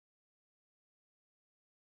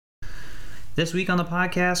This week on the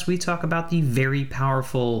podcast, we talk about the very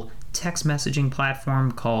powerful text messaging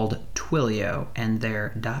platform called Twilio and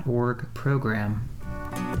their .org program.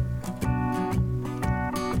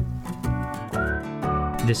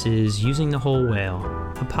 This is Using the Whole Whale,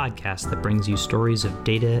 a podcast that brings you stories of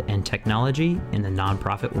data and technology in the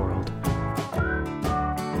nonprofit world.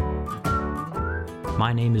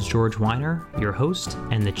 My name is George Weiner, your host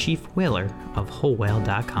and the chief whaler of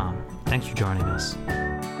WholeWhale.com. Thanks for joining us.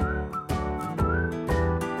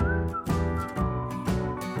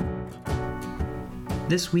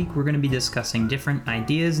 This week, we're going to be discussing different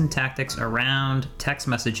ideas and tactics around text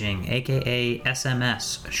messaging, aka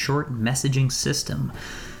SMS, a short messaging system.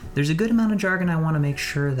 There's a good amount of jargon I want to make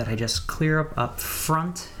sure that I just clear up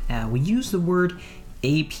front. We use the word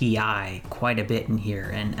API quite a bit in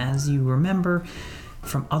here, and as you remember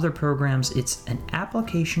from other programs, it's an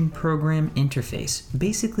application program interface.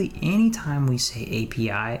 Basically, anytime we say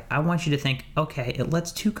API, I want you to think, okay, it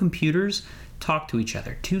lets two computers talk to each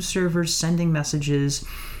other. Two servers sending messages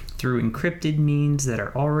through encrypted means that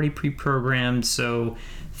are already pre-programmed, so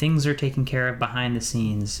things are taken care of behind the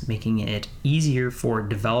scenes, making it easier for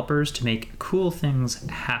developers to make cool things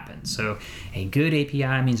happen. So a good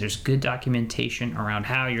API means there's good documentation around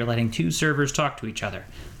how you're letting two servers talk to each other.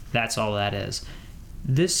 That's all that is.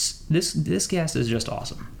 This guest is just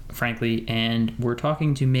awesome, frankly, and we're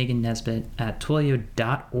talking to Megan Nesbitt at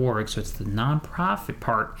Twilio.org, so it's the nonprofit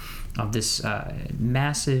part of this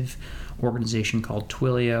massive organization called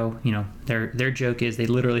Twilio. You know, their joke is they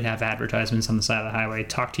literally have advertisements on the side of the highway,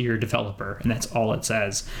 talk to your developer, and that's all it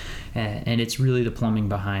says. And it's really the plumbing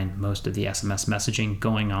behind most of the SMS messaging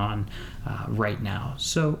going on right now.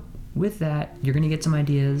 So with that, you're going to get some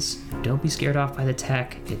ideas. Don't be scared off by the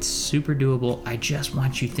tech. It's super doable. I just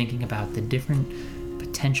want you thinking about the different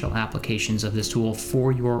potential applications of this tool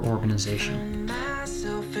for your organization.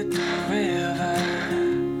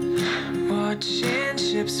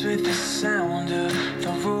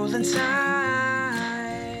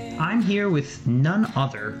 I'm here with none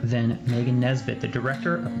other than Megan Nesbitt, the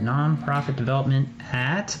Director of Nonprofit Development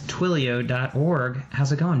at Twilio.org.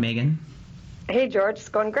 How's it going, Megan? Hey, George. It's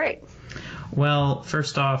going great. Well,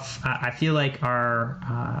 first off, I feel like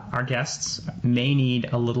our guests may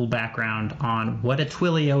need a little background on what a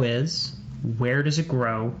Twilio is, where does it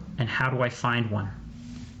grow, and how do I find one?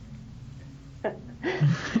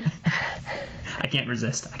 I can't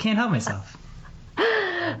resist. I can't help myself.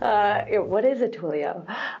 What is a Twilio?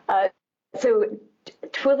 So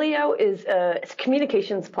Twilio is a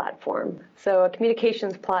communications platform. So a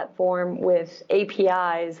communications platform with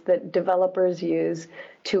APIs that developers use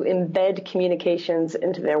to embed communications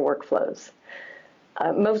into their workflows.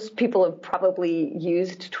 Most people have probably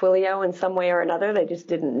used Twilio in some way or another. They just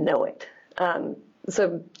didn't know it.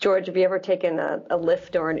 So, George, have you ever taken a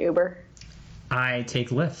Lyft or an Uber? I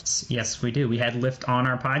take Lyfts. Yes, we do. We had Lyft on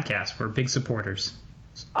our podcast. We're big supporters.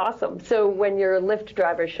 Awesome. So when your Lyft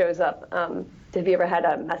driver shows up, have you ever had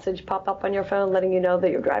a message pop up on your phone letting you know that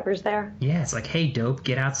your driver's there? Yeah, it's like, hey, dope,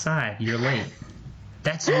 get outside. You're late.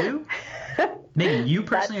 That's you? Maybe you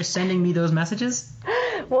personally are sending me those messages?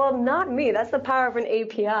 Well, not me. That's the power of an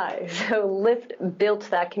API. So Lyft built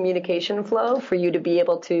that communication flow for you to be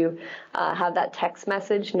able to have that text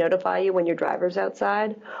message notify you when your driver's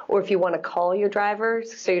outside, or if you want to call your driver,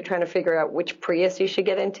 so you're trying to figure out which Prius you should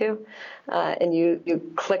get into, and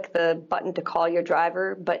you click the button to call your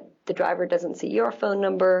driver, but the driver doesn't see your phone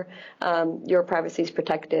number, your privacy is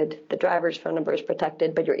protected, the driver's phone number is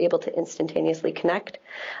protected, but you're able to instantaneously connect.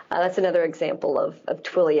 That's another example of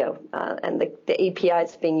Twilio and the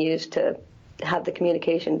APIs being used to have the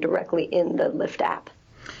communication directly in the Lyft app.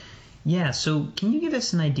 Yeah, so can you give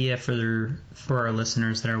us an idea for our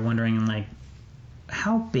listeners that are wondering, like,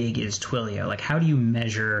 how big is Twilio? Like, how do you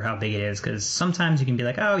measure how big it is? Because sometimes you can be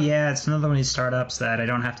like, oh, yeah, it's another one of these startups that I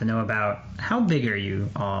don't have to know about. How big are you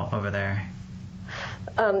all over there?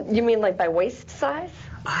 You mean like by waist size?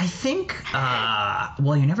 I think,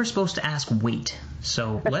 well, you're never supposed to ask weight.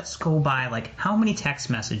 So let's go by, like, how many text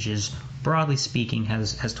messages, broadly speaking,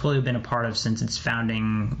 has Twilio been a part of since its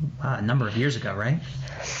founding a number of years ago, right?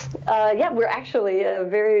 Yeah, we're actually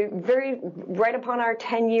very, very right upon our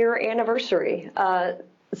 10-year anniversary.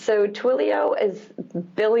 So Twilio is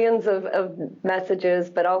billions of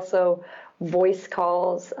messages, but also voice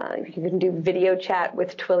calls. You can do video chat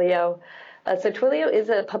with Twilio. So Twilio is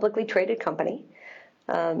a publicly traded company.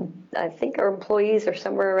 I think our employees are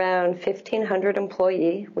somewhere around 1,500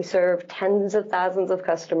 employees. We serve tens of thousands of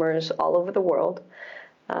customers all over the world.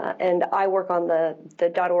 And I work on the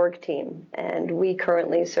 .org team, and we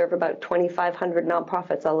currently serve about 2,500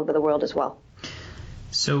 nonprofits all over the world as well.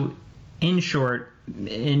 So in short,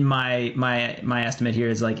 in my estimate here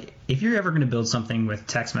is like, if you're ever going to build something with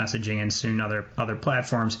text messaging and soon other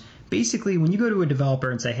platforms, basically when you go to a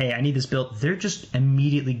developer and say, hey, I need this built, they're just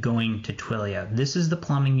immediately going to Twilio. This is the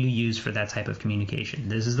plumbing you use for that type of communication.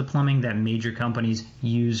 This is the plumbing that major companies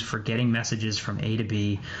use for getting messages from A to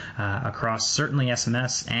B across certainly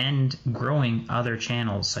SMS and growing other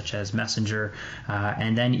channels such as Messenger,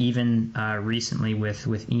 and then even recently with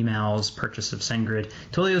emails, purchase of SendGrid.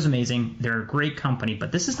 Twilio is amazing. They're a great company,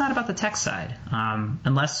 but this is not about the tech side.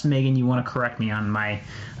 Unless, Megan, you want to correct me on my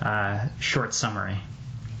short summary.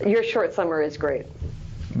 Your short summary is great.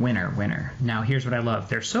 Winner. Now, here's what I love.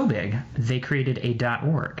 They're so big, they created a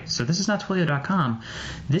 .org. So this is not Twilio.com.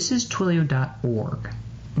 This is Twilio.org.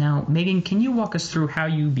 Now, Megan, can you walk us through how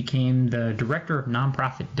you became the director of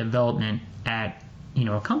nonprofit development at,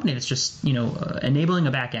 a company that's just, enabling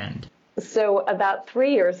a back end? So about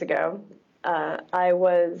 3 years ago, I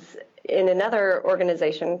was in another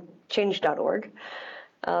organization, Change.org,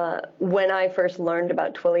 when I first learned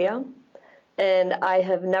about Twilio. And I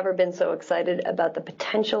have never been so excited about the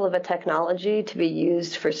potential of a technology to be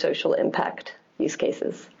used for social impact use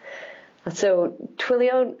cases. So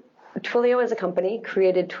Twilio as a company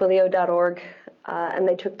created Twilio.org, and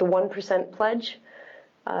they took the 1% pledge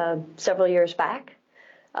several years back.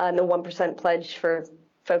 And the 1% pledge, for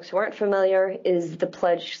folks who aren't familiar, is the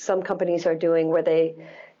pledge some companies are doing where they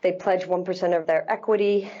pledge 1% of their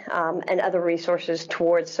equity and other resources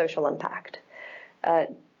towards social impact.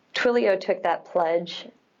 Twilio took that pledge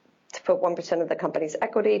to put 1% of the company's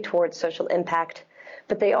equity towards social impact,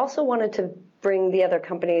 but they also wanted to bring the other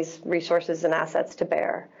company's resources and assets to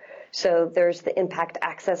bear. So there's the Impact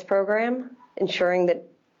Access Program, ensuring that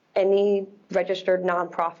any registered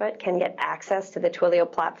nonprofit can get access to the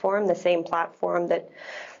Twilio platform, the same platform that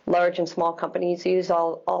large and small companies use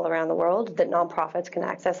all around the world, that nonprofits can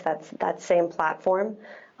access that same platform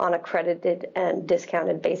on a credited and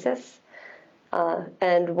discounted basis.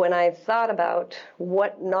 And when I thought about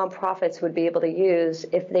what nonprofits would be able to use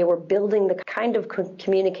if they were building the kind of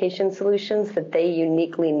communication solutions that they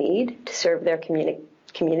uniquely need to serve their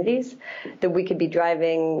communities, that we could be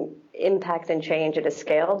driving impact and change at a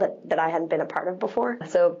scale that I hadn't been a part of before.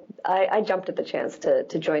 So I jumped at the chance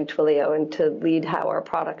to join Twilio and to lead how our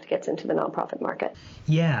product gets into the nonprofit market.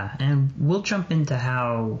 Yeah, and we'll jump into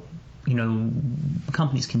how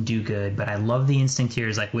companies can do good, but I love the instinct here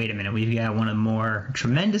is like, wait a minute, we've got one of the more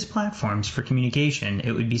tremendous platforms for communication.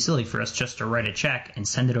 It would be silly for us just to write a check and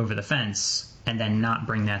send it over the fence and then not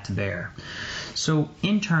bring that to bear. So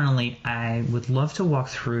internally, I would love to walk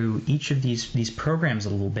through each of these programs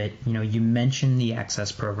a little bit. You mentioned the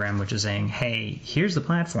Access program, which is saying, hey, here's the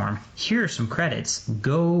platform, here are some credits,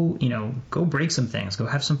 go break some things, go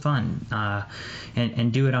have some fun,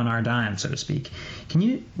 and do it on our dime, so to speak. Can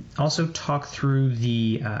you also talk through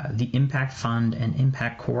the Impact Fund and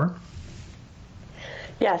Impact Core?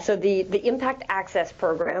 Yeah, so the Impact Access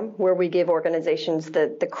Program, where we give organizations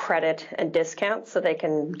the credit and discount so they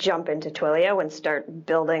can jump into Twilio and start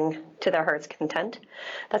building to their heart's content.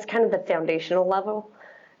 That's kind of the foundational level.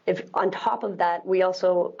 If on top of that, we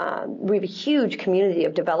also we have a huge community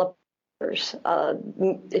of developers.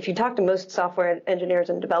 If you talk to most software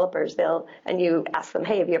engineers and developers, and you ask them,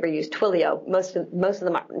 hey, have you ever used Twilio? Most of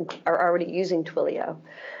them are already using Twilio.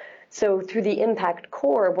 So through the Impact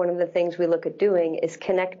Core, one of the things we look at doing is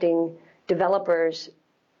connecting developers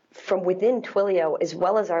from within Twilio as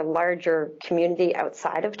well as our larger community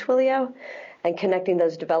outside of Twilio, and connecting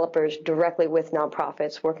those developers directly with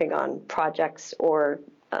nonprofits working on projects or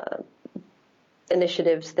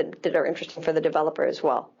initiatives that are interesting for the developer as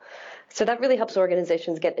well. So that really helps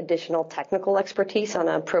organizations get additional technical expertise on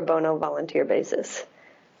a pro bono volunteer basis.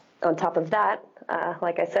 On top of that,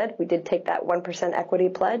 like I said, we did take that 1% equity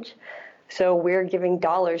pledge, so we're giving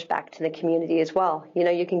dollars back to the community as well.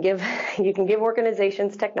 You can give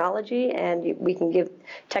organizations technology, and we can give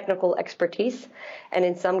technical expertise, and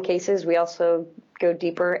in some cases, we also go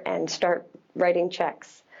deeper and start writing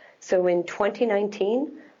checks. So in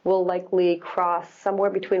 2019, we'll likely cross somewhere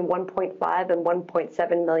between $1.5 and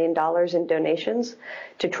 $1.7 million in donations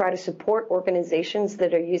to try to support organizations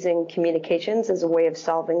that are using communications as a way of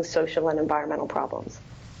solving social and environmental problems.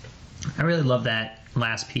 I really love that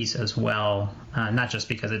last piece as well, not just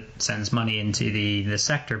because it sends money into the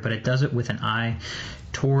sector, but it does it with an eye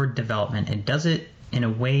toward development. It does it in a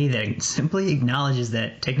way that simply acknowledges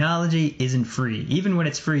that technology isn't free. Even when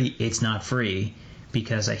it's free, it's not free,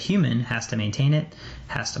 because a human has to maintain it,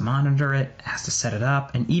 has to monitor it, has to set it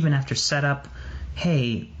up, and even after setup,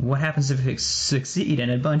 hey, what happens if it succeeds and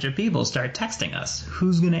a bunch of people start texting us?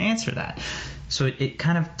 Who's going to answer that? So it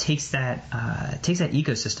kind of takes that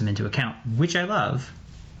ecosystem into account, which I love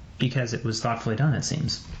because it was thoughtfully done, it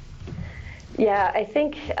seems. Yeah, I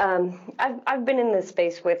think I've been in this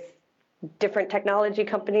space with different technology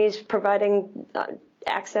companies providing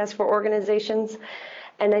access for organizations.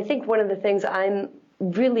 And I think one of the things I'm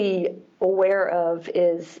really aware of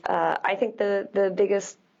is I think the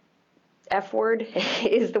biggest F word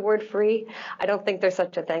is the word free. I don't think there's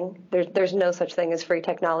such a thing. There's no such thing as free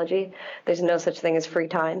technology. There's no such thing as free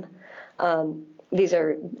time. All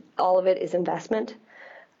of it is investment.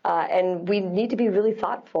 And we need to be really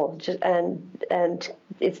thoughtful, and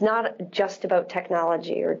it's not just about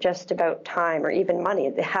technology or just about time or even money.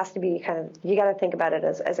 It has to be you got to think about it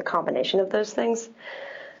as a combination of those things.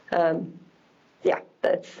 I'm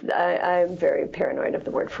very paranoid of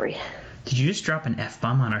the word free. Did you just drop an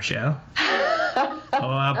F-bomb on our show?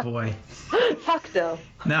 Oh boy. Fuck no.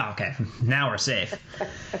 No, okay. Now we're safe.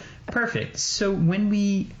 Perfect. So when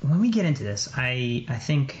we get into this, I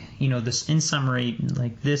think, this in summary,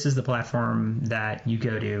 like this is the platform that you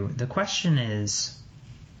go to. The question is,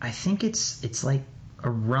 I think it's like a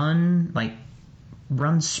run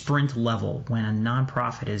sprint level when a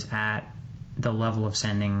nonprofit is at the level of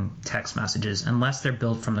sending text messages, unless they're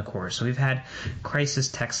built from the core. So we've had Crisis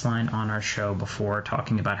Text Line on our show before,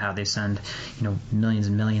 talking about how they send, millions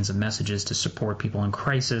and millions of messages to support people in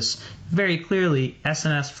crisis. Very clearly,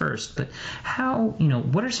 SMS first. But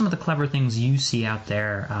what are some of the clever things you see out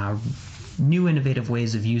there? New innovative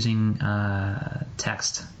ways of using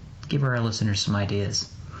text. Give our listeners some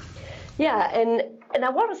ideas. Yeah, and I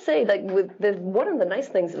want to say, one of the nice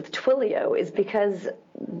things with Twilio is because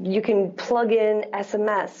you can plug in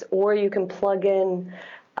SMS, or you can plug in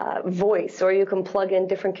voice, or you can plug in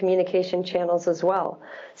different communication channels as well.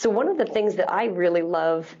 So one of the things that I really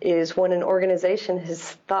love is when an organization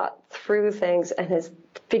has thought through things and has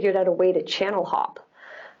figured out a way to channel hop.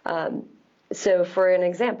 So for an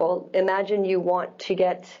example, imagine you want to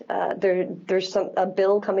get, there's a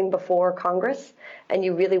bill coming before Congress, and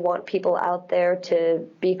you really want people out there to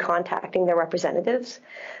be contacting their representatives.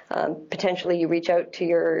 Potentially you reach out to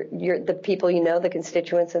the people the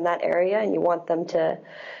constituents in that area, and you want them to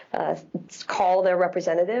call their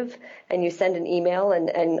representative, and you send an email, and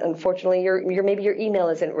unfortunately maybe your email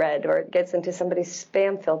isn't read, or it gets into somebody's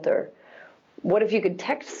spam filter. What if you could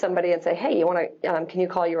text somebody and say, hey, can you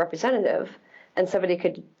call your representative? And somebody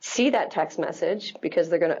could see that text message, because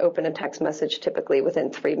they're going to open a text message typically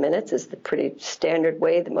within 3 minutes, is the pretty standard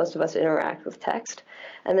way that most of us interact with text.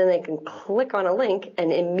 And then they can click on a link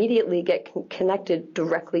and immediately get connected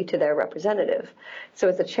directly to their representative. So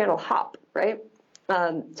it's a channel hop, right?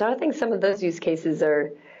 So I think some of those use cases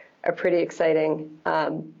are pretty exciting.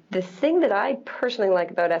 The thing that I personally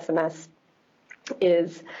like about SMS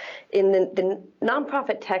is in the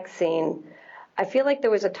nonprofit tech scene, I feel like there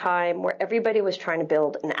was a time where everybody was trying to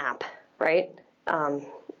build an app, right? And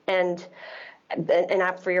an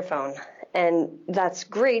app for your phone. And that's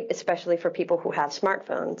great, especially for people who have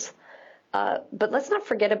smartphones. But let's not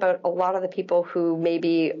forget about a lot of the people who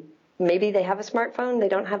maybe they have a smartphone, they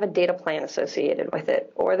don't have a data plan associated with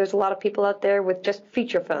it. Or there's a lot of people out there with just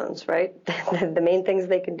feature phones, right? The main things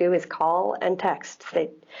they can do is call and text. They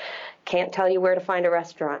can't tell you where to find a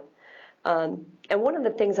restaurant. And one of the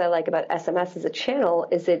things I like about SMS as a channel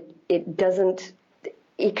is it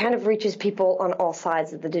kind of reaches people on all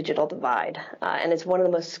sides of the digital divide. And it's one of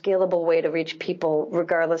the most scalable way to reach people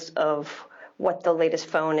regardless of what the latest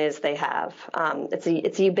phone is they have.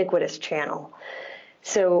 It's a ubiquitous channel.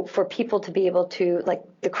 So for people to be able to, like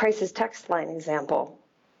the Crisis Text Line example,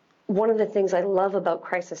 one of the things I love about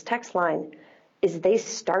Crisis Text Line is they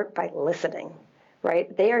start by listening.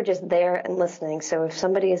 Right? They are just there and listening. So if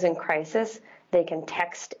somebody is in crisis, they can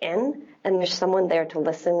text in, and there's someone there to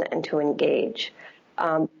listen and to engage.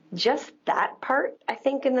 Just that part, I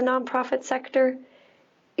think, in the nonprofit sector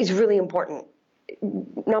is really important.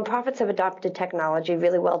 Nonprofits have adopted technology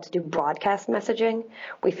really well to do broadcast messaging.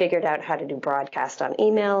 We figured out how to do broadcast on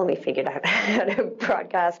email, and we figured out how to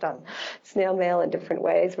broadcast on snail mail in different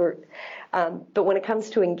ways. But when it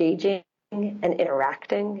comes to engaging and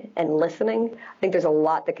interacting and listening, I think there's a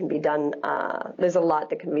lot that can be done. There's a lot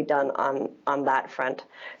that can be done on that front.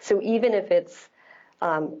 So even if it's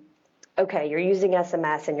okay, you're using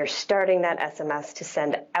SMS and you're starting that SMS to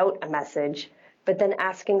send out a message, but then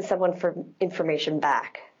asking someone for information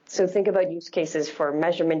back. So think about use cases for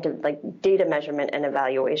measurement, like data measurement and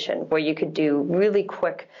evaluation, where you could do really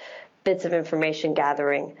quick bits of information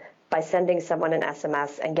gathering by sending someone an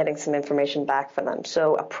SMS and getting some information back for them.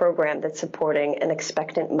 So a program that's supporting an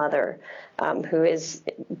expectant mother who is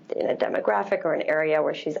in a demographic or an area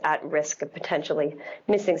where she's at risk of potentially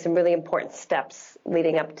missing some really important steps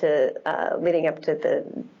leading up to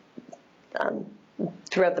the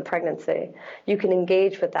throughout the pregnancy. You can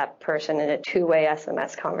engage with that person in a two-way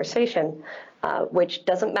SMS conversation, which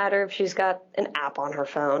doesn't matter if she's got an app on her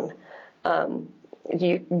phone.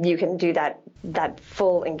 You can do that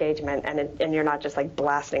full engagement, and you're not just like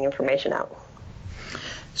blasting information out.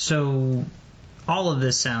 So all of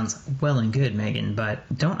this sounds well and good, Megan, but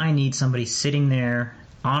don't I need somebody sitting there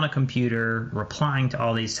on a computer replying to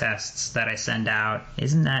all these texts that I send out?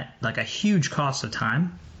 Isn't that like a huge cost of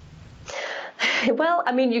time? Well,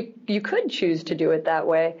 I mean, you could choose to do it that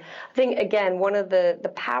way. I think, again, one of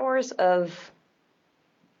the powers of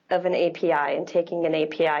an API and taking an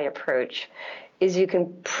API approach is you can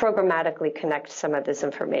programmatically connect some of this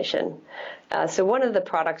information. So one of the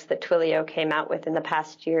products that Twilio came out with in the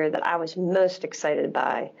past year that I was most excited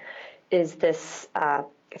by is this,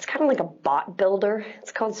 it's kind of like a bot builder.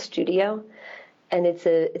 It's called Studio, and it's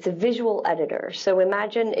a visual editor. So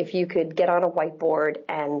imagine if you could get on a whiteboard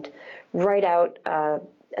and write out a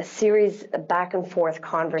series of back and forth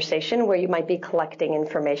conversation where you might be collecting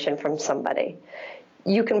information from somebody.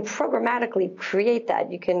 You can programmatically create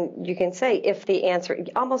that. You can say if the answer,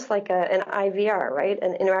 almost like an IVR, right?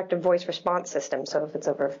 An interactive voice response system. So if it's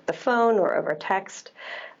over the phone or over text,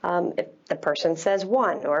 if the person says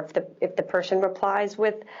 1, or if the person replies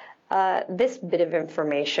with this bit of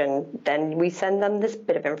information, then we send them this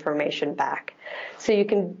bit of information back. So you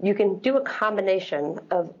can do a combination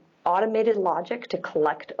of automated logic to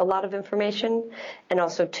collect a lot of information, and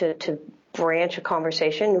also to branch a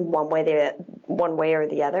conversation one way or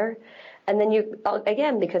the other. And then you,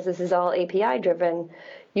 again, because this is all API driven,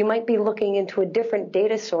 you might be looking into a different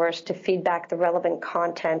data source to feed back the relevant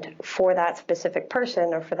content for that specific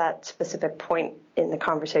person or for that specific point in the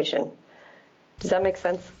conversation. Does that make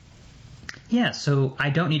sense? Yeah, so I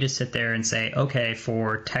don't need to sit there and say, okay,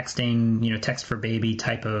 for texting, text for baby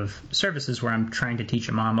type of services where I'm trying to teach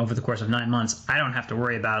a mom over the course of 9 months, I don't have to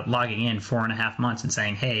worry about logging in 4.5 months and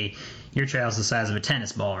saying, hey, your child's the size of a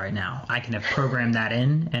tennis ball right now. I can have programmed that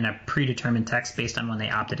in a predetermined text based on when they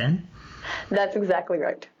opted in. That's exactly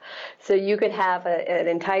right. So you could have an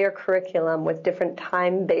entire curriculum with different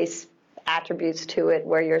time-based attributes to it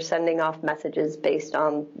where you're sending off messages based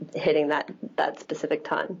on hitting that specific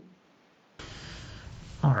time.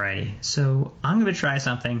 Alrighty, so I'm going to try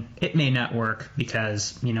something. It may not work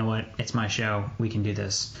because, you know what, it's my show. We can do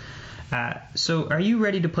this. So are you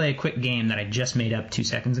ready to play a quick game that I just made up 2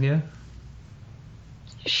 seconds ago?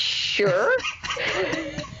 Sure.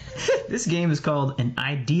 This game is called an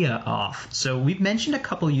idea off. So we've mentioned a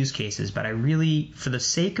couple use cases, but I really, for the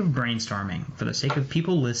sake of brainstorming, for the sake of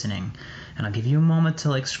people listening, and I'll give you a moment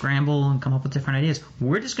to scramble and come up with different ideas,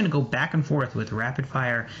 we're just going to go back and forth with rapid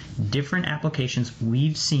fire different applications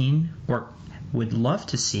we've seen or would love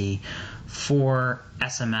to see for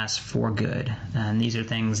SMS for good. And these are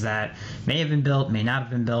things that may have been built, may not have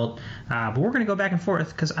been built, but we're going to go back and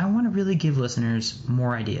forth because I want to really give listeners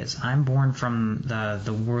more ideas. I'm born from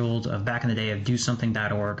the world of back in the day of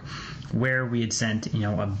DoSomething.org, where we had sent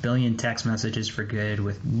a billion text messages for good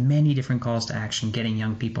with many different calls to action, getting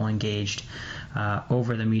young people engaged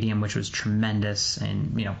over the medium, which was tremendous.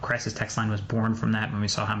 And Crisis Text Line was born from that when we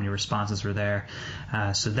saw how many responses were there.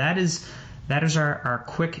 So that is our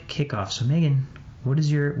quick kickoff. So Megan, what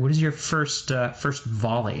is your first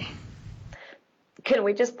volley? Can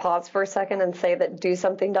we just pause for a second and say that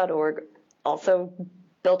DoSomething.org, also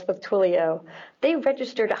built with Twilio, they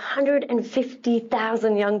registered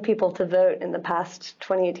 150,000 young people to vote in the past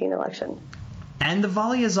 2018 election. And the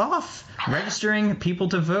volley is off. Registering people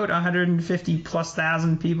to vote, 150 plus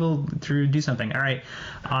thousand people through Do Something. All right,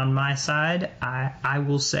 on my side, I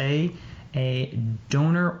will say a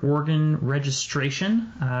donor organ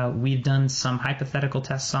registration. We've done some hypothetical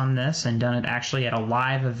tests on this and done it actually at a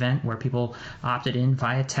live event where people opted in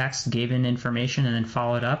via text, gave in information, and then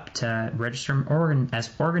followed up to register as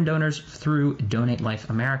organ donors through Donate Life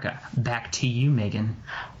America. Back to you, Megan.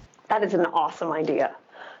 That is an awesome idea.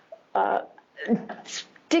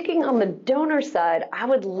 Sticking on the donor side, I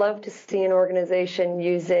would love to see an organization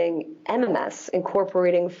using MMS,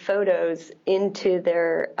 incorporating photos into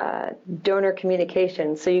their donor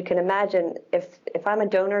communication. So you can imagine if I'm a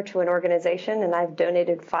donor to an organization and I've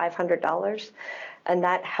donated $500 and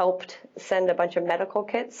that helped send a bunch of medical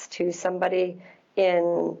kits to somebody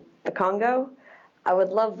in the Congo, I would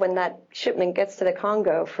love when that shipment gets to the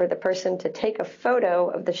Congo for the person to take a photo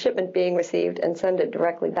of the shipment being received and send it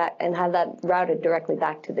directly back and have that routed directly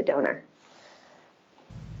back to the donor.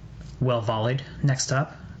 Well volleyed. Next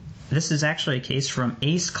up. This is actually a case from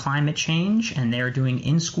ACE Climate Change, and they're doing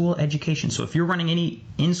in-school education. So if you're running any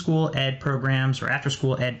in-school ed programs or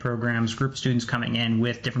after-school ed programs, group students coming in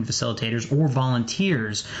with different facilitators or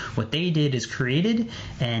volunteers, what they did is created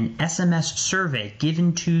an SMS survey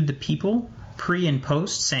given to the people pre and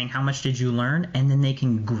post saying how much did you learn, and then they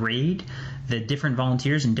can grade the different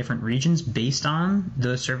volunteers in different regions based on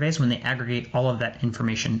those surveys when they aggregate all of that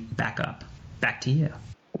information back up. Back to you.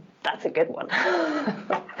 That's a good one.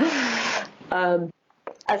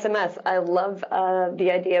 SMS, I love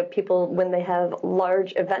the idea of people when they have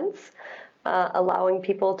large events, allowing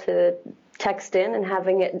people to text in and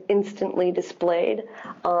having it instantly displayed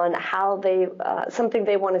on how they, something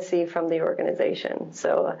they want to see from the organization.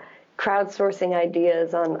 So crowdsourcing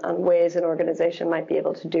ideas on ways an organization might be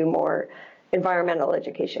able to do more environmental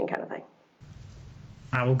education kind of thing.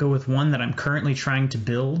 I will go with one that I'm currently trying to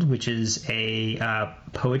build, which is a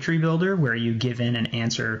poetry builder where you give in and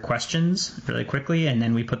answer questions really quickly, and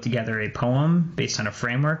then we put together a poem based on a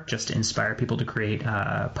framework just to inspire people to create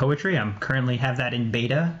poetry. I'm currently have that in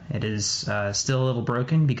beta. It is still a little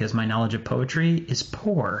broken because my knowledge of poetry is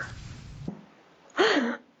poor.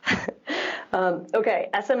 Okay,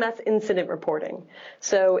 SMS incident reporting.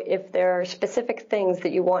 So if there are specific things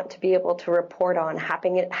that you want to be able to report on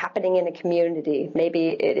happening in a community, maybe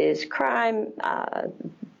it is crime,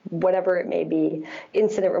 whatever it may be,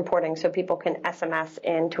 incident reporting, so people can SMS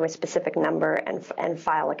into a specific number and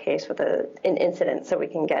file a case with an incident so we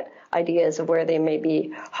can get ideas of where there may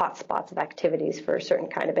be hotspots of activities for a certain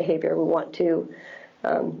kind of behavior we want to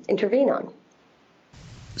intervene on.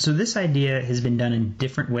 So this idea has been done in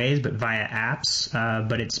different ways, but via apps.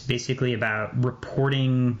 But it's basically about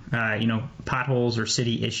reporting, potholes or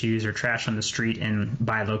city issues or trash on the street and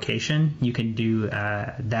by location. You can do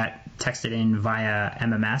that texted in via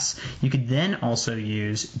MMS. You could then also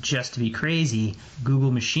use, just to be crazy, Google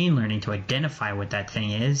machine learning to identify what that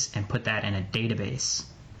thing is and put that in a database.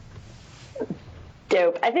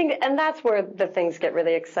 Dope. I think, and that's where the things get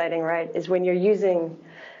really exciting, right? Is when you're using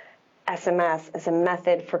SMS as a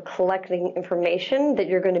method for collecting information that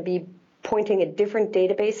you're going to be pointing at different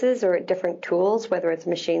databases or at different tools, whether it's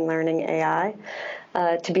machine learning, AI,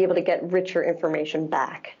 to be able to get richer information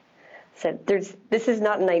back. So this is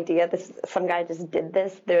not an idea. Some guy just did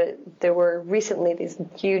this. There were recently these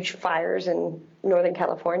huge fires in Northern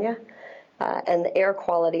California, and the air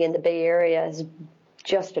quality in the Bay Area is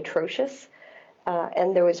just atrocious.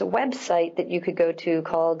 And there was a website that you could go to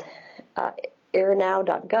called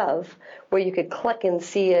airnow.gov, where you could click and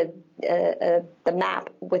see the map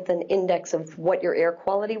with an index of what your air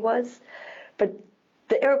quality was. But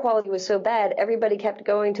the air quality was so bad, everybody kept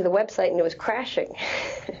going to the website and it was crashing.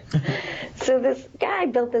 So this guy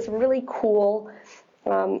built this really cool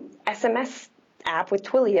SMS app with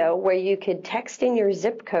Twilio where you could text in your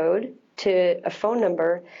zip code to a phone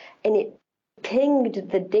number, and it pinged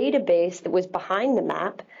the database that was behind the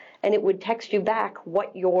map, and it would text you back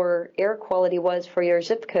what your air quality was for your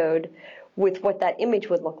zip code with what that image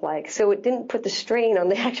would look like. So it didn't put the strain on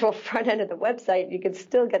the actual front end of the website. You could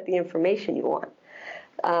still get the information you want.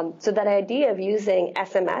 So that idea of using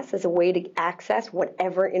SMS as a way to access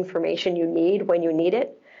whatever information you need when you need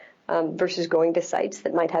it, versus going to sites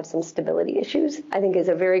that might have some stability issues, I think is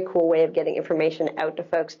a very cool way of getting information out to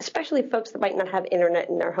folks, especially folks that might not have internet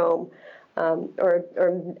in their home. Or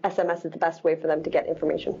SMS is the best way for them to get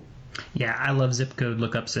information. Yeah, I love zip code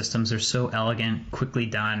lookup systems. They're so elegant, quickly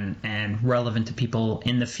done, and relevant to people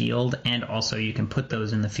in the field. And also you can put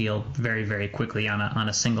those in the field very, very quickly on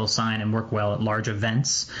a single sign and work well at large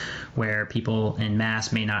events where people in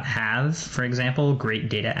mass may not have, for example, great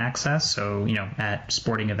data access. So, at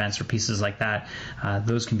sporting events or pieces like that,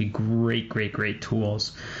 those can be great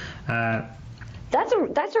tools.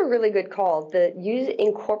 That's a really good call.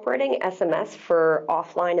 Incorporating SMS for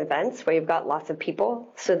offline events where you've got lots of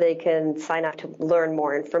people so they can sign up to learn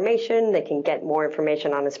more information. They can get more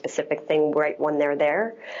information on a specific thing right when they're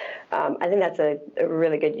there. I think that's a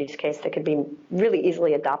really good use case that could be really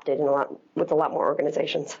easily adopted with a lot more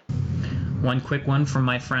organizations. One quick one from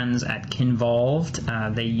my friends at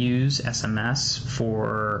Kinvolved. They use SMS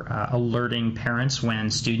for alerting parents when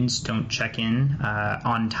students don't check in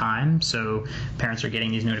on time. So parents are getting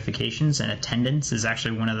these notifications, and attendance is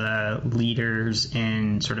actually one of the leaders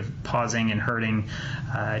in sort of pausing and hurting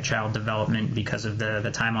child development because of the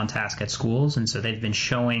time on task at schools. And so they've been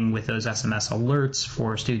showing with those SMS alerts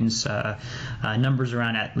for students numbers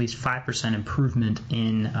around at least 5% improvement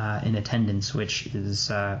in attendance, which is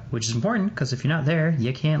important, because if you're not there,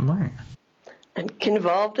 you can't learn. And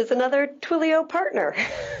Kinvolved is another Twilio partner.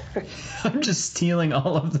 I'm just stealing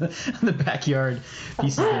all of the backyard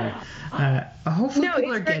pieces there. Hopefully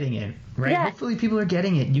people are getting it, right? Yeah. Hopefully people are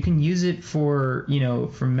getting it. You can use it for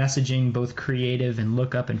messaging, both creative and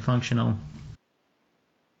lookup and functional.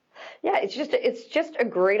 Yeah, it's just a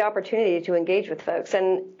great opportunity to engage with folks.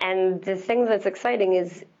 And the thing that's exciting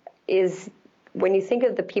is when you think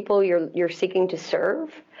of the people you're seeking to serve,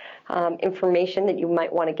 information that you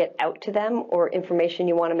might want to get out to them or information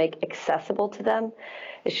you want to make accessible to them,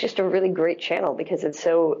 it's just a really great channel because it's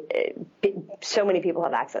so many people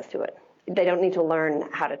have access to it. They don't need to learn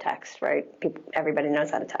how to text, right? Everybody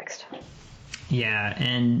knows how to text. Yeah,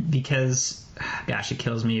 and because, gosh, it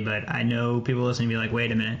kills me, but I know people listening be like,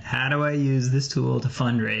 wait a minute, how do I use this tool to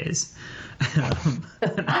fundraise? You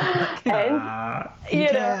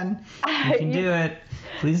can do it.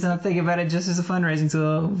 Please don't think about it just as a fundraising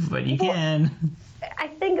tool, but you can. I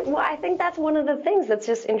think that's one of the things that's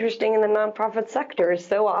just interesting in the nonprofit sector.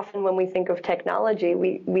 So often when we think of technology,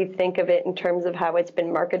 we think of it in terms of how it's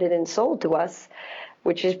been marketed and sold to us,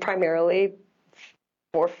 which is primarily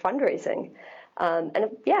for fundraising.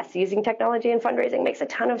 And yes, using technology in fundraising makes a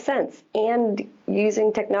ton of sense. And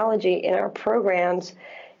using technology in our programs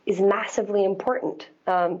is massively important.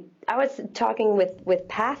 I was talking with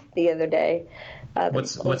PATH the other day.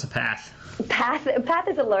 What's a PATH? PATH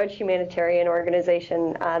is a large humanitarian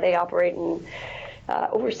organization. They operate in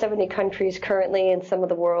over 70 countries currently in some of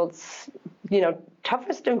the world's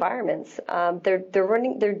toughest environments. They're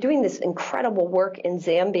doing this incredible work in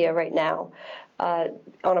Zambia right now on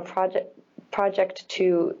a project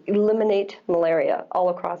to eliminate malaria all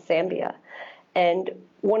across Zambia. And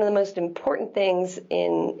one of the most important things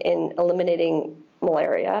in eliminating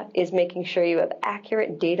malaria is making sure you have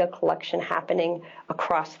accurate data collection happening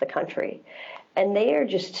across the country. And they are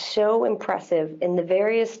just so impressive in the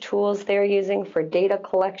various tools they're using for data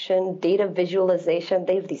collection, data visualization.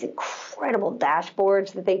 They have these incredible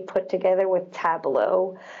dashboards that they put together with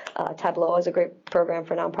Tableau. Tableau is a great program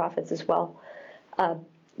for nonprofits as well.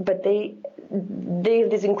 But they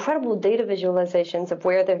have these incredible data visualizations of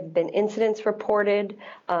where there have been incidents reported,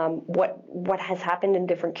 what has happened in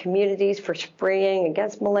different communities for spraying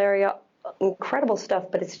against malaria. Incredible stuff,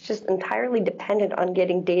 but it's just entirely dependent on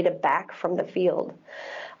getting data back from the field,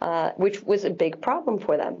 which was a big problem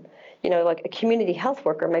for them. Like a community health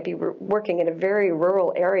worker might be working in a very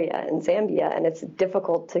rural area in Zambia, and it's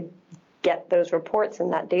difficult to get those reports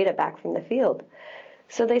and that data back from the field.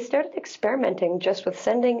 So they started experimenting just with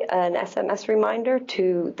sending an SMS reminder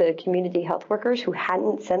to the community health workers who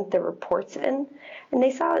hadn't sent their reports in, and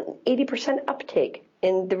they saw an 80% uptake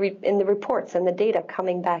in the reports and the data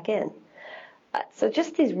coming back in. So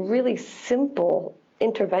just these really simple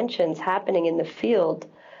interventions happening in the field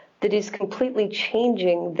that is completely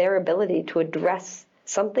changing their ability to address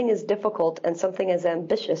something as difficult and something as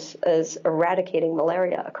ambitious as eradicating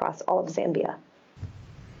malaria across all of Zambia.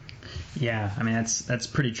 Yeah, I mean, that's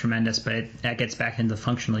pretty tremendous, but that gets back into the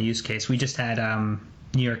functional use case. We just had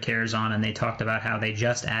New York Cares on, and they talked about how they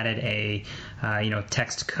just added a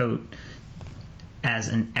text coat as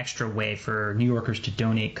an extra way for New Yorkers to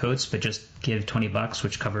donate coats, but just give $20,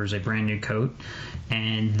 which covers a brand new coat.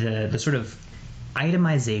 And the sort of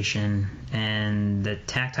itemization and the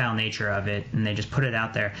tactile nature of it, and they just put it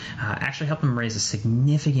out there, actually helped them raise a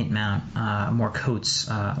significant amount more coats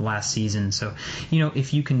last season. So,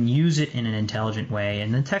 if you can use it in an intelligent way,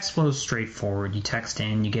 and the text flow is straightforward, you text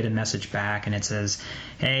in, you get a message back, and it says,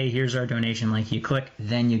 hey, here's our donation link, you click,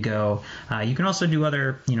 then you go. You can also do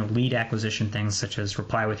other, lead acquisition things, such as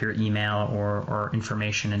reply with your email or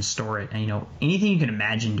information and store it. And, anything you can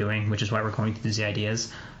imagine doing, which is why we're going through these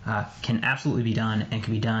ideas, can absolutely be done, and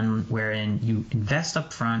can be done wherein you invest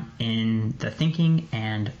up front in the thinking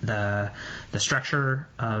and the structure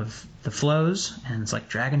of the flows, and it's like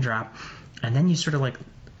drag and drop, and then you sort of like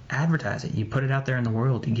advertise it. You put it out there in the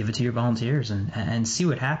world, you give it to your volunteers, and see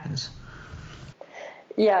what happens.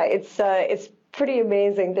 Yeah, it's pretty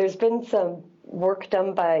amazing. There's been some work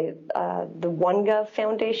done by the OneGov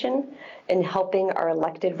Foundation in helping our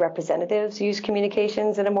elected representatives use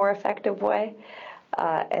communications in a more effective way.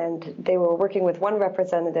 and they were working with one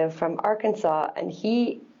representative from Arkansas, and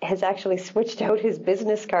he has actually switched out his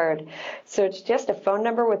business card. So it's just a phone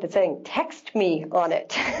number with it saying, text me on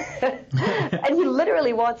it. And he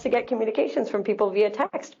literally wants to get communications from people via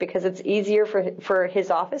text because it's easier for his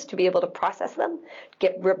office to be able to process them,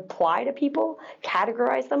 reply to people,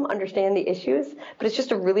 categorize them, understand the issues. But it's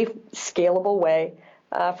just a really scalable way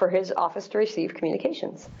for his office to receive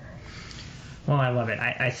communications. Well, I love it.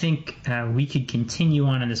 I think we could continue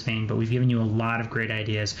on in this vein, but we've given you a lot of great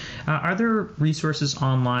ideas. Are there resources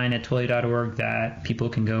online at Twilio.org that people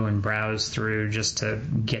can go and browse through just to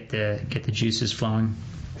get the juices flowing?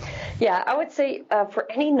 Yeah, I would say for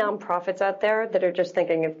any nonprofits out there that are just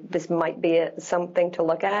thinking if this might be something to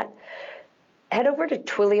look at, head over to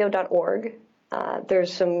Twilio.org.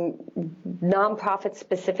 There's some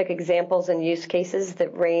nonprofit-specific examples and use cases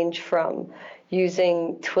that range from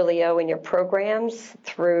using Twilio in your programs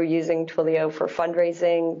through using Twilio for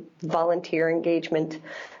fundraising, volunteer engagement,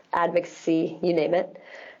 advocacy, you name it.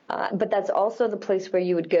 But that's also the place where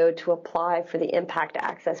you would go to apply for the Impact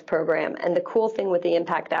Access Program. And the cool thing with the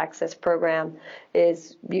Impact Access Program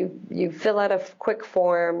is you fill out a quick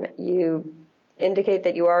form, you indicate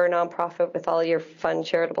that you are a nonprofit with all your fund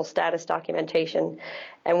charitable status documentation.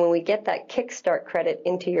 And when we get that Kickstart credit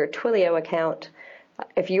into your Twilio account,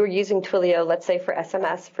 if you were using Twilio, let's say for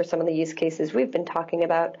SMS, for some of the use cases we've been talking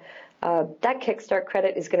about, that Kickstart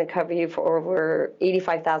credit is going to cover you for over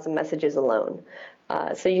 85,000 messages alone.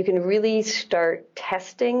 So you can really start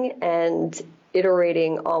testing and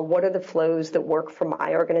iterating on what are the flows that work for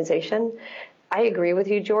my organization. I agree with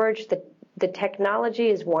you, George, that the technology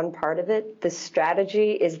is one part of it. The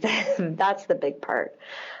strategy is that's the big part,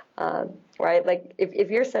 right? Like if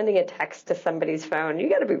you're sending a text to somebody's phone, you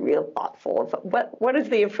got to be real thoughtful of what is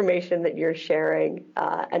the information that you're sharing,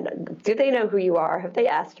 and do they know who you are? Have they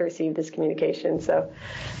asked to receive this communication? So,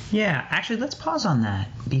 yeah, actually, let's pause on that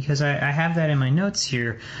because I have that in my notes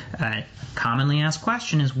here. Commonly asked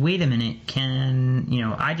question is, wait a minute,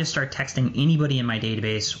 can I just start texting anybody in my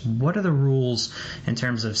database? What are the rules in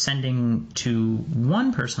terms of sending to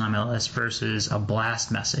one person on my list versus a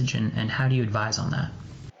blast message, and how do you advise on that?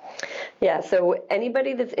 Yeah, so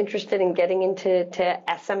anybody that's interested in getting into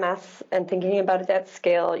SMS and thinking about it at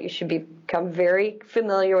scale, you should become very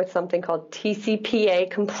familiar with something called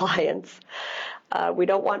TCPA compliance. We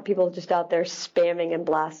don't want people just out there spamming and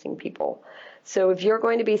blasting people. So if you're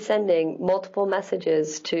going to be sending multiple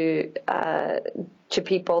messages to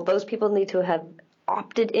people, those people need to have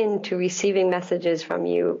opted into receiving messages from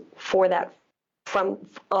you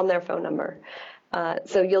on their phone number.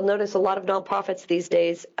 So you'll notice a lot of nonprofits these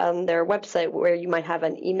days on their website where you might have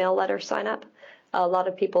an email letter sign up. A lot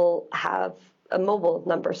of people have a mobile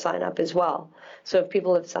number sign up as well. So if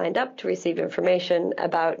people have signed up to receive information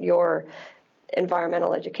about your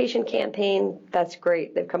environmental education campaign, that's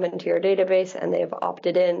great. They've come into your database and they've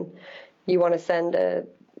opted in. You want to send a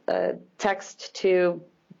text to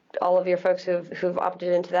all of your folks who've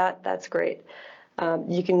opted into that, that's great.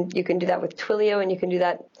 You can do that with Twilio, and you can do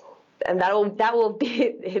that, and that will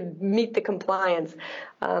meet the compliance.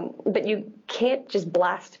 But you can't just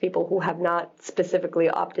blast people who have not specifically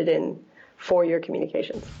opted in for your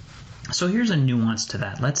communications. So here's a nuance to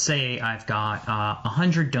that. Let's say I've got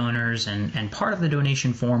 100 donors, and part of the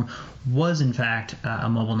donation form was in fact a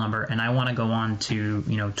mobile number, and I want to go on to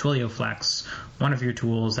Twilio Flex, one of your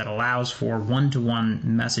tools that allows for one-to-one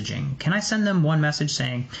messaging. Can I send them one message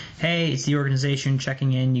saying, "Hey, it's the organization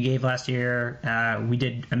checking in. You gave last year. We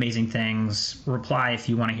did amazing things. Reply if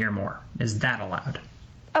you want to hear more." Is that allowed?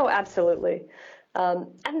 Oh, absolutely.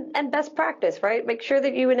 And best practice, right? Make sure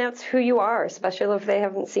that you announce who you are, especially if they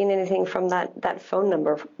haven't seen anything from that phone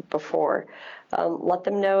number before. Let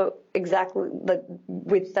them know exactly,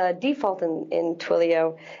 with default in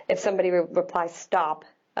Twilio, if somebody replies stop,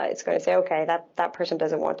 it's going to say, okay, that person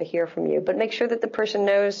doesn't want to hear from you. But make sure that the person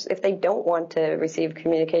knows if they don't want to receive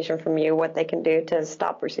communication from you, what they can do to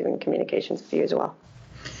stop receiving communications with you as well.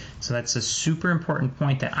 So that's a super important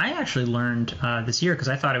point that I actually learned this year, because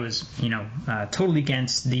I thought it was, totally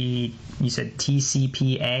against you said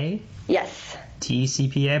TCPA? Yes.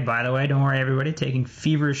 TCPA. By the way, don't worry, everybody, taking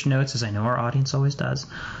feverish notes, as I know our audience always does.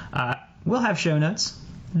 We'll have show notes.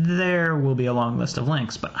 There will be a long list of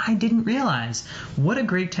links, but I didn't realize what a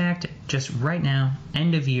great tactic. Just right now,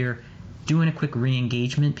 end of year, doing a quick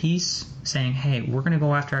re-engagement piece, saying, hey, we're going to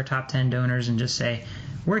go after our top 10 donors and just say,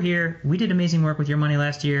 we're here. We did amazing work with your money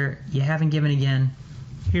last year. You haven't given again.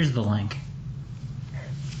 Here's the link.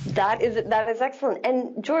 That is excellent.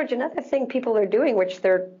 And George, another thing people are doing, which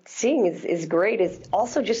they're seeing is great, is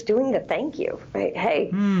also just doing the thank you. Right?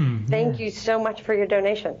 Hey, thank you so much for your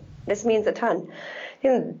donation. This means a ton. You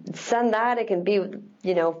can send that. It can be,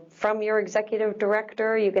 from your executive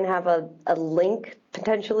director. You can have a link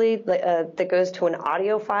potentially that goes to an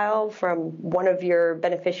audio file from one of your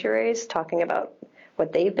beneficiaries talking about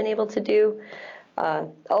what they've been able to do. A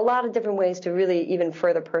lot of different ways to really even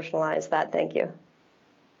further personalize that thank you.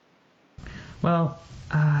 Well,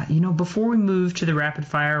 before we move to the rapid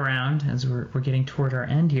fire round, as we're getting toward our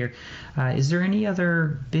end here, is there any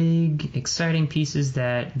other big, exciting pieces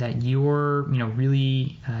that you're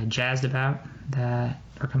really jazzed about that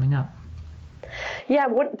are coming up? Yeah,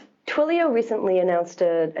 Twilio recently announced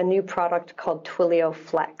a new product called Twilio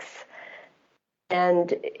Flex.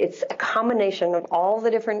 And it's a combination of all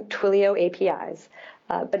the different Twilio APIs.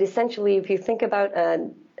 But essentially, if you think about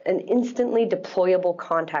an instantly deployable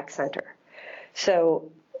contact center. So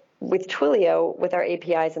with Twilio, with our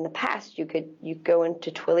APIs in the past, you go into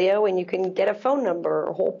Twilio and you can get a phone number,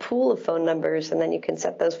 a whole pool of phone numbers, and then you can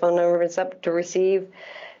set those phone numbers up to receive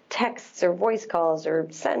texts or voice calls or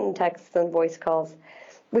send texts and voice calls.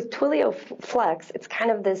 With Twilio Flex, it's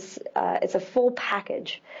kind of this, it's a full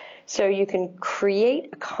package. So you can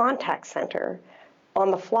create a contact center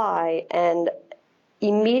on the fly and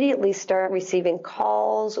immediately start receiving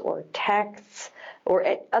calls or texts or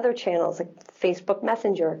other channels like Facebook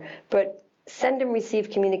Messenger, but send and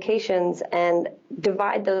receive communications and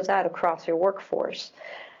divide those out across your workforce.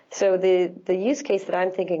 So the use case that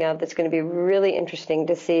I'm thinking of that's going to be really interesting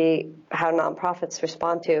to see how nonprofits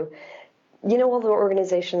respond to, all the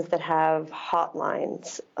organizations that have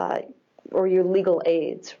hotlines or your legal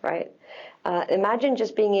aids, right? Imagine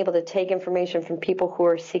just being able to take information from people who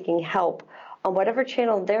are seeking help on whatever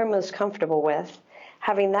channel they're most comfortable with,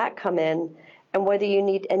 having that come in, and whether you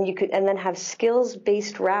need, and then have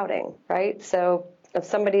skills-based routing, right? So if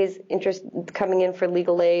somebody's coming in for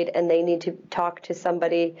legal aid and they need to talk to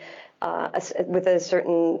somebody with a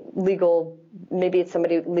certain legal, maybe it's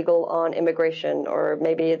somebody legal on immigration, or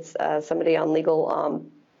maybe it's somebody on legal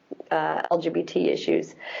LGBT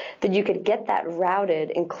issues, then you could get that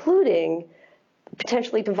routed, including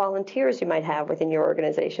potentially to volunteers you might have within your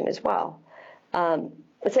organization as well.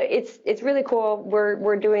 So it's really cool.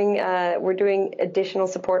 We're doing additional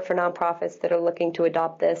support for nonprofits that are looking to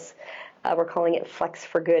adopt this. We're calling it Flex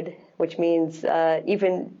for Good, which means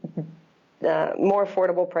even more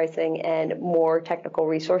affordable pricing and more technical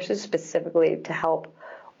resources specifically to help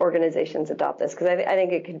organizations adopt this, because I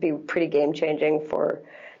think it could be pretty game-changing for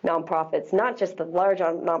nonprofits, not just the large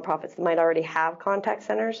nonprofits that might already have contact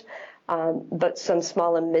centers, but some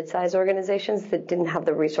small and mid-sized organizations that didn't have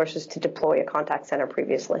the resources to deploy a contact center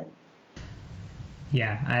previously.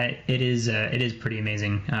 Yeah, it is pretty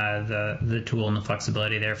amazing, the tool and the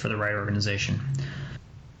flexibility there for the right organization.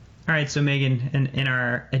 All right, so Megan, in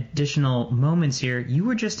our additional moments here, you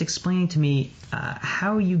were just explaining to me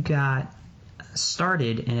how you got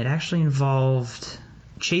started, and it actually involved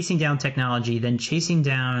chasing down technology, then chasing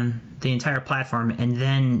down the entire platform, and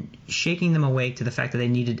then shaking them awake to the fact that they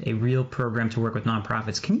needed a real program to work with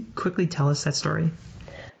nonprofits. Can you quickly tell us that story?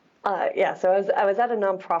 Yeah, so I was at a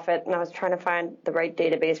nonprofit, and I was trying to find the right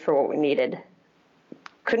database for what we needed.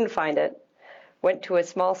 Couldn't find it. Went to a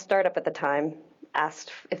small startup at the time,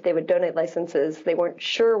 asked if they would donate licenses. They weren't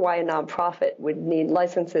sure why a nonprofit would need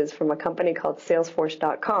licenses from a company called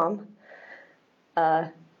Salesforce.com.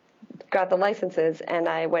 Got the licenses, and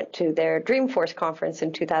I went to their Dreamforce conference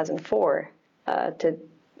in 2004 to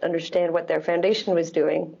understand what their foundation was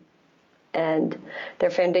doing. And their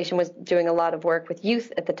foundation was doing a lot of work with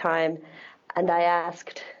youth at the time. And I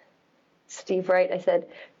asked Steve Wright, I said,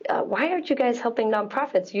 why aren't you guys helping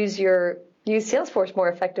nonprofits use Salesforce more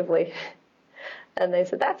effectively? And they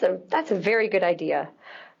said, that's a very good idea.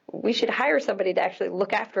 We should hire somebody to actually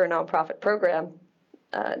look after a nonprofit program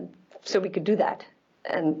so we could do that.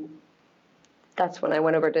 And that's when I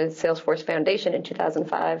went over to Salesforce Foundation in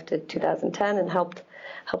 2005 to 2010 and helped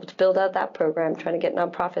build out that program, trying to get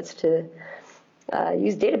nonprofits to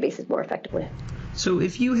use databases more effectively. So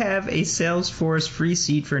if you have a Salesforce free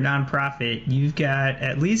seat for a nonprofit, you've got,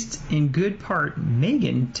 at least in good part,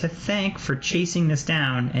 Megan to thank for chasing this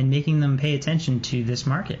down and making them pay attention to this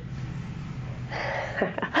market.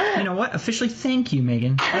 You know what? Officially, thank you,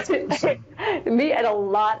 Megan. That's awesome. Me and a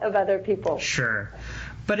lot of other people. Sure.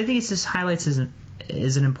 But I think this highlights is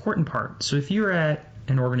an important part. So if you're at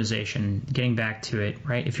an organization, getting back to it,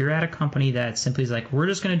 right? If you're at a company that simply is like, we're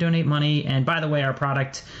just going to donate money, and by the way, our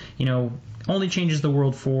product, only changes the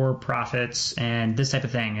world for profits and this type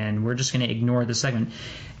of thing, and we're just going to ignore the segment.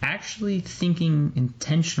 Actually thinking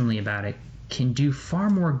intentionally about it can do far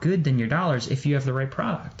more good than your dollars if you have the right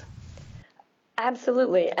product.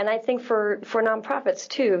 Absolutely. And I think for nonprofits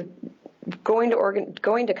too, going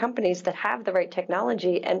to companies that have the right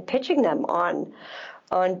technology and pitching them on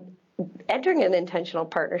entering an intentional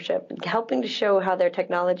partnership, helping to show how their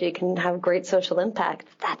technology can have great social impact.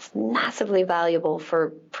 That's massively valuable for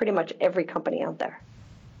pretty much every company out there.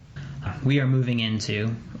 We are moving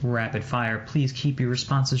into rapid fire. Please keep your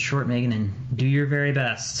responses short, Megan, and do your very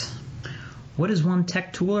best. What is one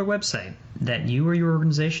tech tool or website that you or your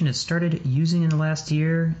organization has started using in the last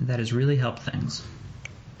year that has really helped things?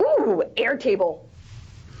 Ooh, Airtable.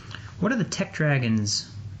 What are the tech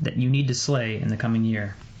dragons that you need to slay in the coming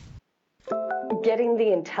year? Getting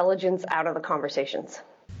the intelligence out of the conversations.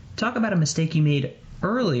 Talk about a mistake you made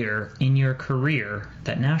earlier in your career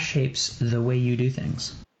that now shapes the way you do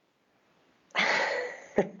things.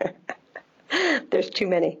 There's too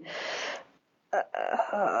many.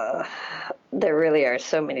 There really are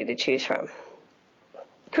so many to choose from.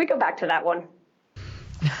 Can we go back to that one?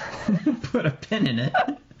 Put a pin in it.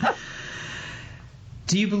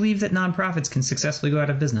 Do you believe that nonprofits can successfully go out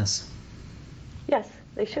of business? Yes,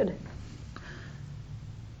 they should.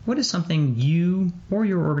 What is something you or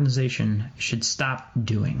your organization should stop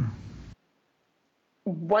doing?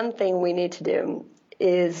 One thing we need to do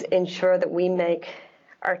is ensure that we make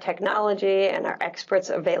our technology and our experts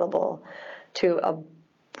available to a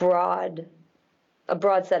broad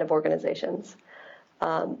set of organizations.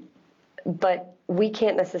 But we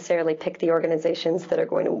can't necessarily pick the organizations that are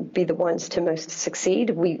going to be the ones to most succeed.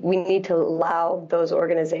 We need to allow those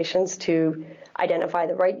organizations to identify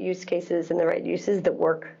the right use cases and the right uses that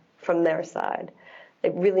work from their side.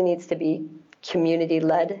 It really needs to be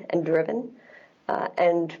community-led and driven.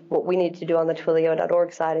 And what we need to do on the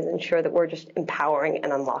Twilio.org side is ensure that we're just empowering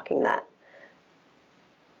and unlocking that.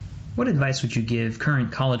 What advice would you give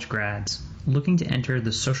current college grads looking to enter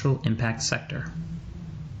the social impact sector?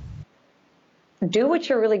 Do what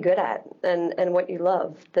you're really good at and what you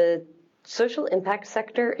love. The social impact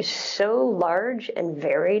sector is so large and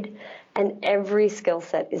varied, and every skill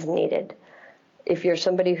set is needed. If you're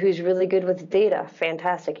somebody who's really good with data,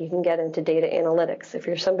 fantastic, you can get into data analytics. If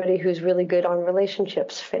you're somebody who's really good on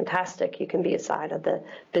relationships, fantastic, you can be a side of the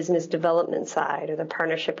business development side or the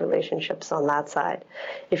partnership relationships on that side.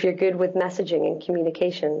 If you're good with messaging and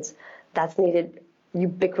communications, that's needed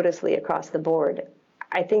ubiquitously across the board.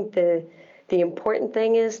 I think the important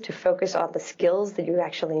thing is to focus on the skills that you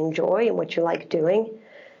actually enjoy and what you like doing,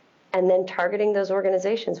 and then targeting those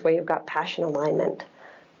organizations where you've got passion alignment.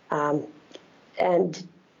 And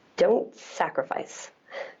don't sacrifice.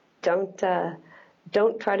 Don't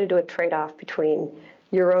try to do a trade-off between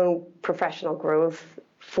your own professional growth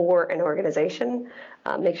for an organization.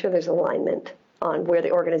 Make sure there's alignment on where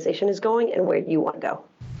the organization is going and where you want to go.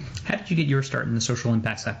 How did you get your start in the social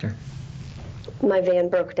impact sector? My van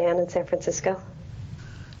broke down in San Francisco.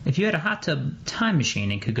 If you had a hot tub time machine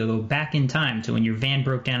and could go back in time to when your van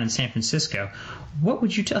broke down in San Francisco, what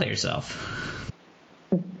would you tell yourself?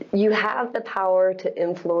 You have the power to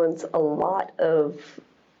influence a lot of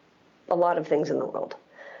things in the world,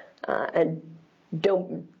 and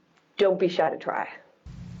don't be shy to try.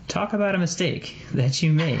 Talk about a mistake that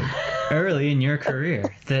you made early in your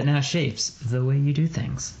career that now shapes the way you do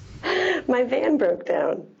things. My van broke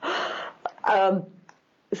down.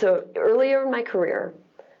 So earlier in my career,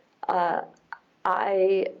 I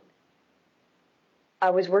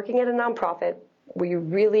was working at a nonprofit. We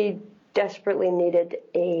really desperately needed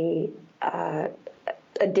a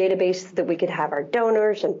database that we could have our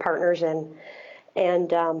donors and partners in.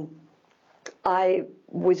 And I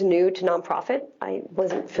was new to nonprofit. I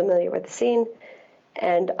wasn't familiar with the scene.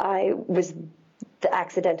 And I was the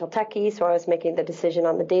accidental techie, so I was making the decision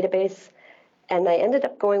on the database. And I ended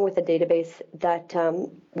up going with a database that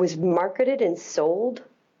was marketed and sold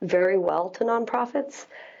very well to nonprofits,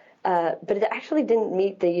 but it actually didn't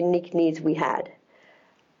meet the unique needs we had.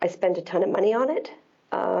 I spent a ton of money on it,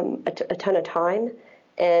 a ton of time,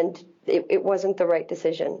 and it wasn't the right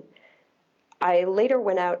decision. I later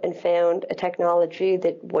went out and found a technology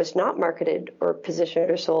that was not marketed or positioned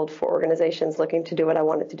or sold for organizations looking to do what I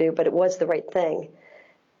wanted to do, but it was the right thing.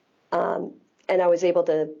 And I was able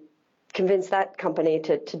to convince that company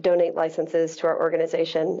to donate licenses to our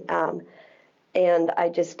organization. And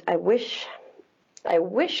I wish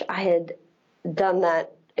I had done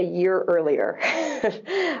that a year earlier.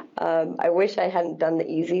 I wish I hadn't done the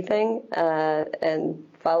easy thing and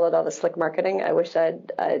followed all the slick marketing. I wish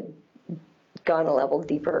I'd gone a level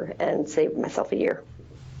deeper and saved myself a year.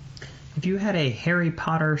 If you had a Harry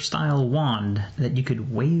Potter style wand that you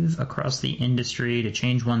could wave across the industry to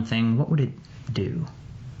change one thing, what would it do?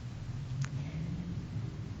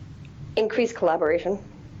 Increase collaboration.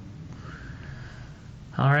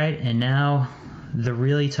 All right, and now the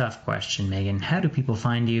really tough question, Megan. How do people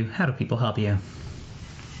find you? How do people help you?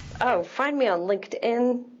 Oh, find me on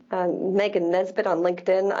LinkedIn, Megan Nesbitt on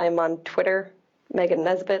LinkedIn. I'm on Twitter, Megan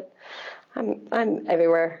Nesbitt. I'm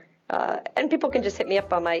everywhere. And people can just hit me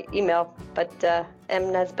up on my email, but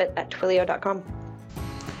mnesbitt@twilio.com.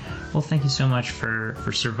 Well, thank you so much for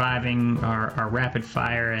surviving our rapid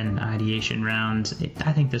fire and ideation rounds.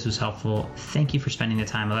 I think this was helpful. Thank you for spending the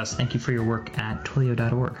time with us. Thank you for your work at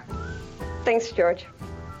Twilio.org. Thanks, George.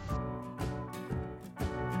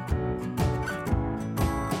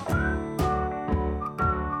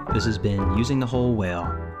 This has been Using the Whole Whale.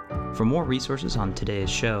 For more resources on today's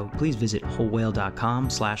show, please visit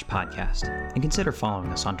wholewhale.com/podcast and consider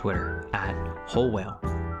following us on Twitter @wholewhale.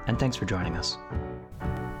 And thanks for joining us.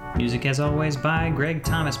 Music, as always, by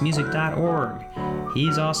GregThomasMusic.org.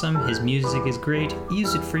 He's awesome, his music is great.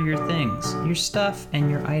 Use it for your things, your stuff,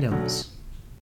 and your items.